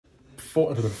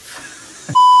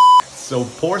So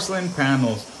porcelain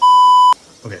panels.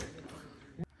 Okay.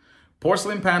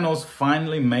 Porcelain panels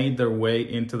finally made their way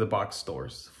into the box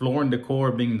stores. Floor &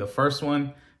 Decor being the first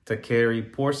one to carry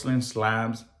porcelain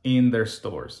slabs in their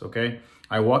stores, okay?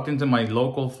 I walked into my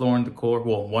local Floor & Decor,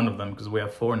 well, one of them, because we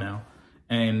have 4 now,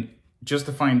 and just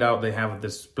to find out they have a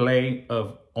display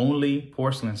of only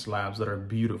porcelain slabs that are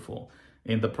beautiful.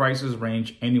 And the prices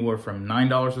range anywhere from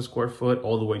 $9 a square foot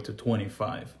all the way to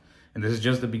 $25. And this is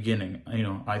just the beginning. You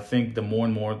know, I think the more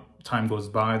and more time goes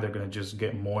by, they're gonna just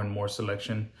get more and more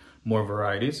selection, more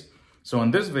varieties. So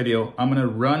in this video, I'm gonna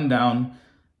run down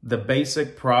the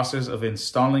basic process of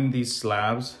installing these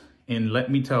slabs. And let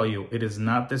me tell you, it is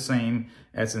not the same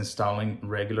as installing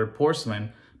regular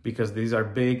porcelain, because these are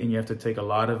big and you have to take a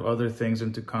lot of other things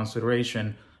into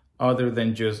consideration other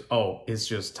than just, oh, it's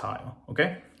just tile,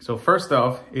 okay? So first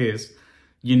off is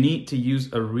you need to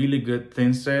use a really good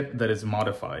thin set that is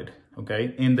modified,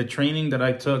 okay? In the training that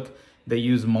I took, they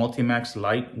use Multimax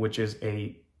Light, which is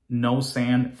a no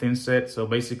sand thin set. So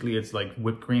basically it's like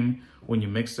whipped cream when you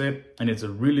mix it, and it's a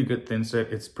really good thin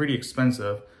set. It's pretty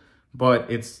expensive, but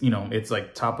it's, you know, it's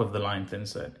like top of the line thin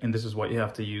set. And this is what you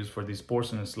have to use for these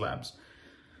porcelain slabs.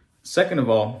 Second of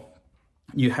all,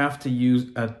 you have to use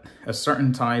a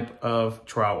certain type of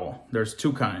trowel. There's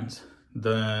 2 kinds.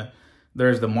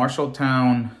 There's the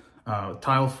Marshalltown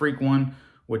Tile Freak one,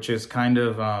 which is kind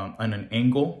of on an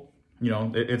angle. You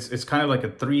know, it's kind of like a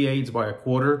 3/8 by a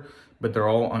quarter, but they're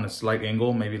all on a slight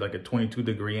angle, maybe like a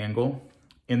 22-degree angle.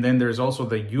 And then there's also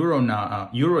the Euro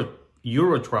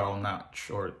trowel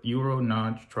notch, or Euro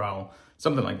notch trowel,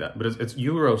 something like that. But it's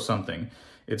Euro something.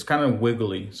 It's kind of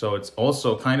wiggly, so it's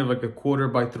also kind of like a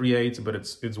 1/4 by 3/8, but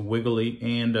it's wiggly.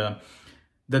 And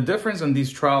the difference in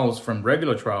these trowels from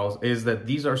regular trowels is that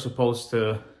these are supposed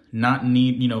to not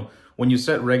need, you know, when you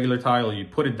set regular tile, you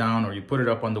put it down or you put it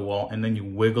up on the wall and then you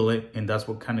wiggle it, and that's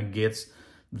what kind of gets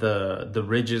the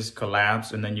ridges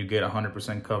collapse, and then you get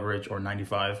 100% coverage or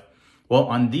 95. Well,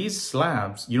 on these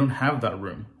slabs, you don't have that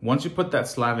room. Once you put that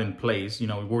slab in place, you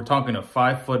know, we're talking a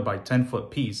 5-foot by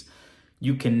 10-foot piece,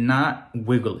 you cannot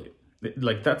wiggle it.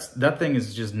 Like that thing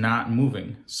is just not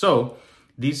moving. So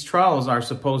these trowels are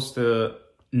supposed to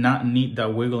not need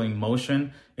that wiggling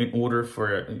motion in order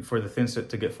for the thin set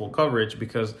to get full coverage,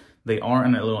 because they are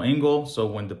in a little angle. So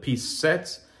when the piece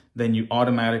sets, then you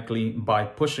automatically, by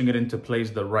pushing it into place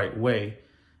the right way,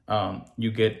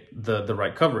 you get the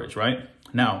right coverage, right?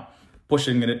 Now,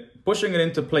 pushing it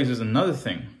into place is another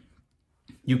thing.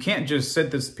 You can't just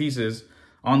set these pieces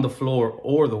on the floor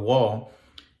or the wall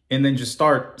and then just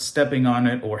start stepping on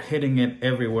it or hitting it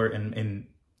everywhere and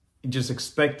just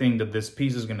expecting that this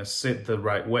piece is going to sit the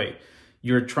right way.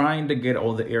 You're trying to get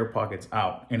all the air pockets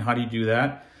out. And how do you do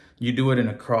that? You do it in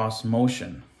a cross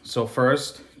motion. So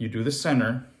first you do the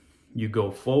center, you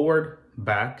go forward,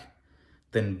 back,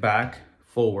 then back,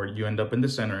 forward. You end up in the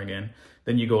center again.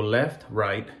 Then you go left,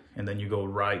 right, and then you go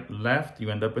right, left.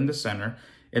 You end up in the center.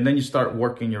 And then you start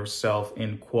working yourself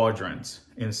in quadrants.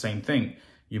 And same thing.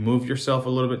 You move yourself a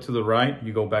little bit to the right,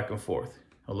 you go back and forth.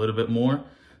 A little bit more.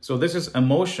 So this is a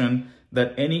motion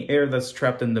that any air that's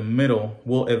trapped in the middle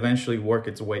will eventually work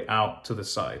its way out to the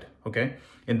side, okay?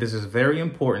 And this is very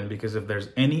important, because if there's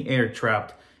any air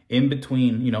trapped in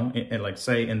between, you know, like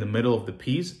say in the middle of the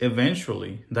piece,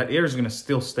 eventually that air is gonna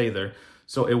still stay there.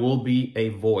 So it will be a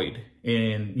void,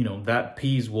 and you know that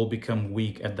piece will become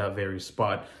weak at that very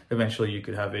spot. Eventually you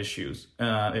could have issues,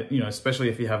 you know, especially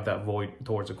if you have that void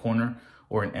towards a corner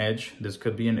or an edge. This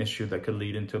could be an issue that could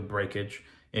lead into breakage,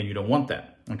 and you don't want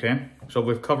that, okay? So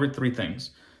we've covered 3 things: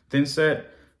 thin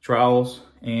set, trowels,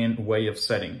 and way of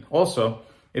setting. Also,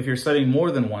 if you're setting more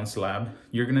than one slab,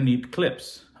 you're gonna need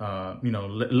clips, you know,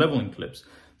 leveling clips.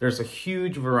 There's a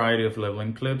huge variety of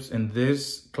leveling clips. In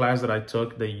this class that I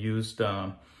took, they used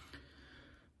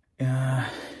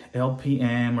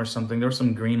LPM or something. There's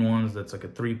some green ones that's like a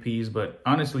 3-piece, but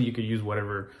honestly, you could use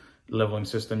whatever leveling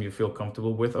system you feel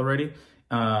comfortable with already.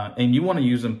 And you want to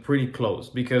use them pretty close,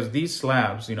 because these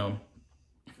slabs, you know,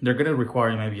 they're going to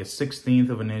require maybe a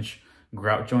 1/16 of an inch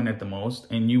grout joint at the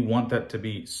most. And you want that to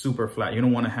be super flat. You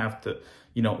don't want to have to,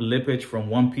 you know, lippage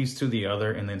from one piece to the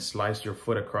other and then slice your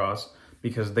foot across,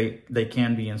 because they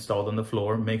can be installed on the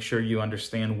floor. Make sure you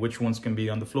understand which ones can be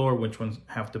on the floor, which ones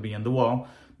have to be on the wall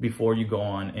before you go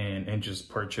on and just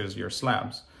purchase your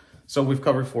slabs. So we've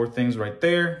covered 4 things right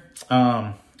there.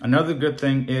 Another good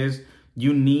thing is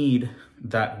you need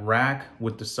that rack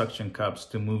with the suction cups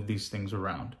to move these things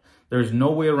around. There's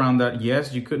no way around that.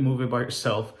 Yes, you could move it by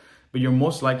yourself, but you're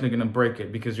most likely going to break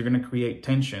it, because you're going to create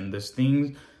tension. These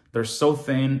things, they're so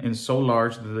thin and so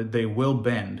large that they will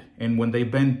bend. And when they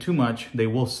bend too much, they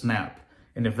will snap.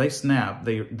 And if they snap,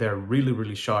 they're really,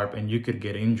 really sharp and you could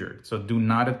get injured. So do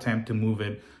not attempt to move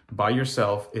it by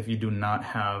yourself if you do not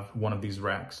have one of these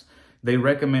racks. They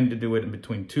recommend to do it in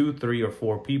between 2, 3, or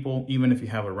 4 people, even if you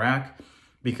have a rack,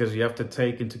 because you have to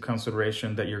take into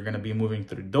consideration that you're going to be moving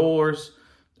through doors,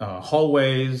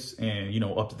 hallways, and, you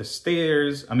know, up the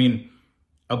stairs. I mean,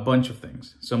 a bunch of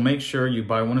things. So make sure you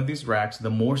buy one of these racks. The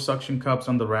more suction cups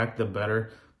on the rack, the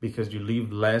better, because you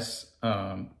leave less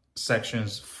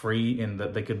sections free and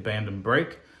that they could bend and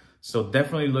break. So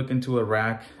definitely look into a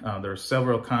rack. There are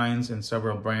several kinds and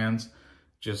several brands.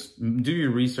 Just do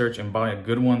your research and buy a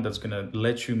good one that's gonna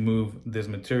let you move this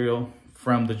material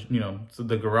from the, you know, to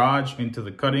the garage into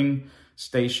the cutting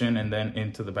station and then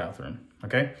into the bathroom,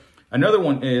 okay? Another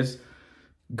one is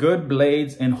good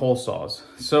blades and hole saws.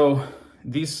 So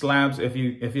these slabs, if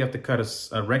you have to cut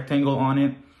a rectangle on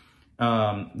it,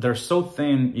 they're so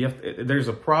thin, there's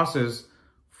a process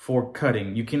for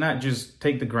cutting. You cannot just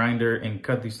take the grinder and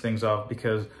cut these things off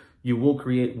because you will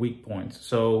create weak points.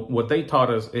 So what they taught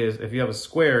us is if you have a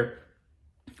square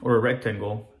or a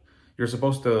rectangle, you're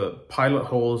supposed to pilot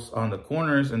holes on the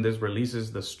corners, and this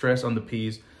releases the stress on the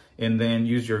piece, and then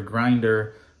use your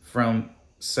grinder from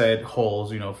said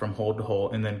holes, you know, from hole to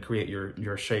hole, and then create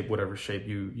your shape, whatever shape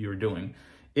you're doing.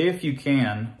 If you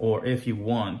can, or if you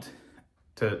want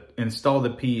to install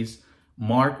the piece,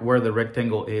 mark where the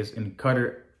rectangle is and cut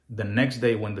it the next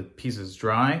day when the piece is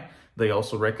dry. They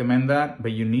also recommend that,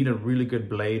 but you need a really good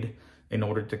blade in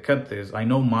order to cut this. I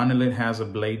know Monolith has a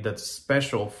blade that's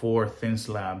special for thin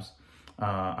slabs.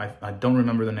 I don't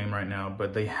remember the name right now,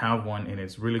 but they have one and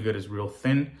it's really good. It's real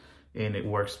thin and it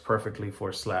works perfectly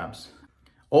for slabs.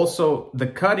 Also, the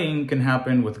cutting can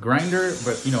happen with grinder,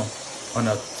 but you know, on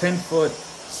a 10-foot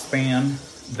span,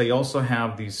 they also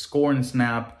have these score and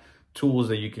snap tools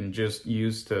that you can just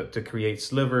use to create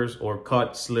slivers or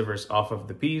cut slivers off of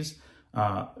the piece.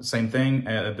 Same thing,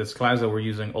 this class that we're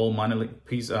using all Monolith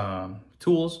piece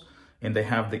tools, and they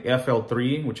have the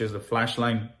FL3, which is the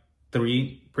Flashline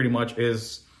 3, pretty much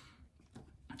it's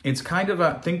kind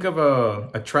of think of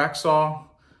a track saw,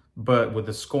 but with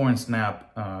the score and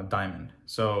snap diamond.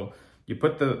 So you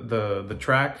put the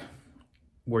track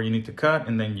where you need to cut,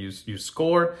 and then you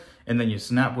score, and then you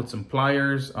snap with some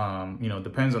pliers. You know,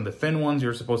 depends on the thin ones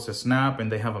you're supposed to snap,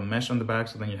 and they have a mesh on the back,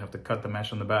 so then you have to cut the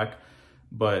mesh on the back.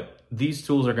 But these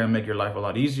tools are going to make your life a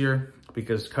lot easier,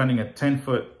 because cutting a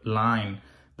 10-foot line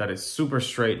that is super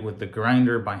straight with the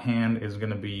grinder by hand is going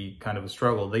to be kind of a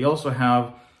struggle. They also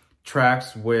have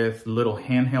tracks with little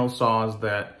handheld saws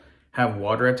that have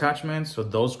water attachments, so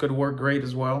those could work great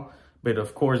as well. But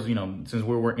of course, you know, since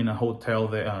we were in a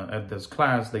hotel at this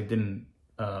class, they didn't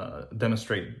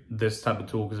demonstrate this type of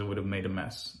tool because it would have made a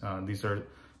mess. These are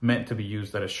meant to be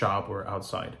used at a shop or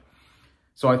outside.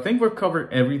 So I think we've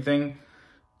covered everything.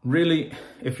 Really,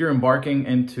 if you're embarking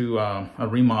into a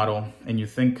remodel and you're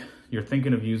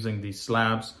thinking of using these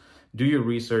slabs, do your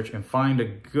research and find a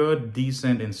good,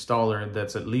 decent installer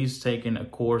that's at least taken a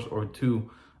course or two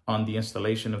on the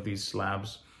installation of these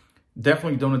slabs.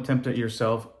 Definitely don't attempt it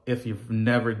yourself if you've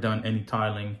never done any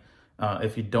tiling,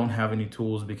 if you don't have any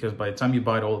tools, because by the time you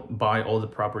buy all the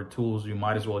proper tools, you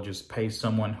might as well just pay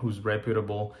someone who's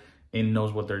reputable and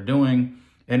knows what they're doing.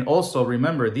 And also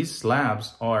remember, these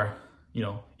slabs are, you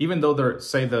know, even though they're,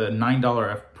 say, the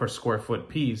 $9 per square foot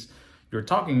piece, you're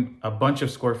talking a bunch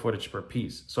of square footage per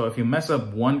piece. So if you mess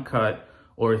up one cut,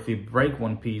 or if you break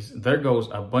one piece, there goes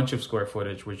a bunch of square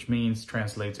footage, which means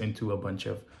translates into a bunch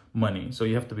of money. So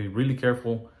you have to be really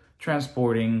careful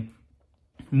transporting,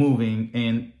 moving.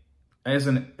 And as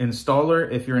an installer,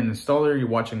 if you're an installer, you're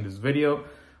watching this video,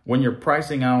 when you're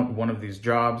pricing out one of these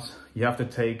jobs, you have to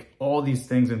take all these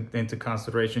things into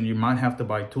consideration. You might have to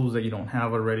buy tools that you don't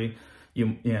have already.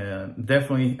 You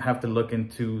definitely have to look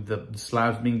into the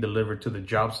slabs being delivered to the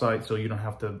job site, so you don't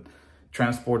have to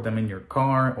transport them in your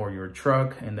car or your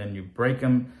truck, and then you break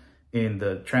them in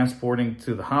the transporting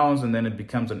to the house, and then it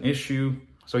becomes an issue.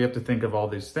 So you have to think of all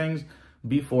these things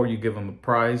before you give them a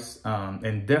price,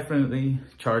 and definitely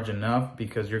charge enough,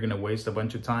 because you're going to waste a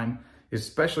bunch of time,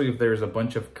 especially if there's a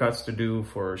bunch of cuts to do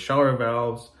for shower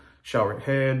valves, shower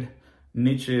head,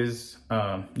 niches,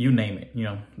 you name it. You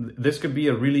know, this could be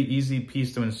a really easy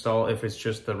piece to install if it's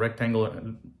just a rectangular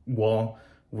wall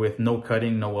with no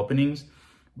cutting, no openings.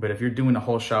 But if you're doing a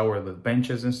whole shower with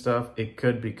benches and stuff, it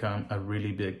could become a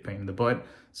really big pain in the butt.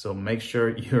 So make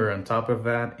sure you're on top of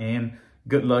that, and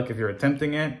good luck if you're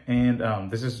attempting it. And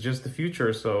this is just the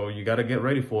future, so you got to get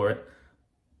ready for it.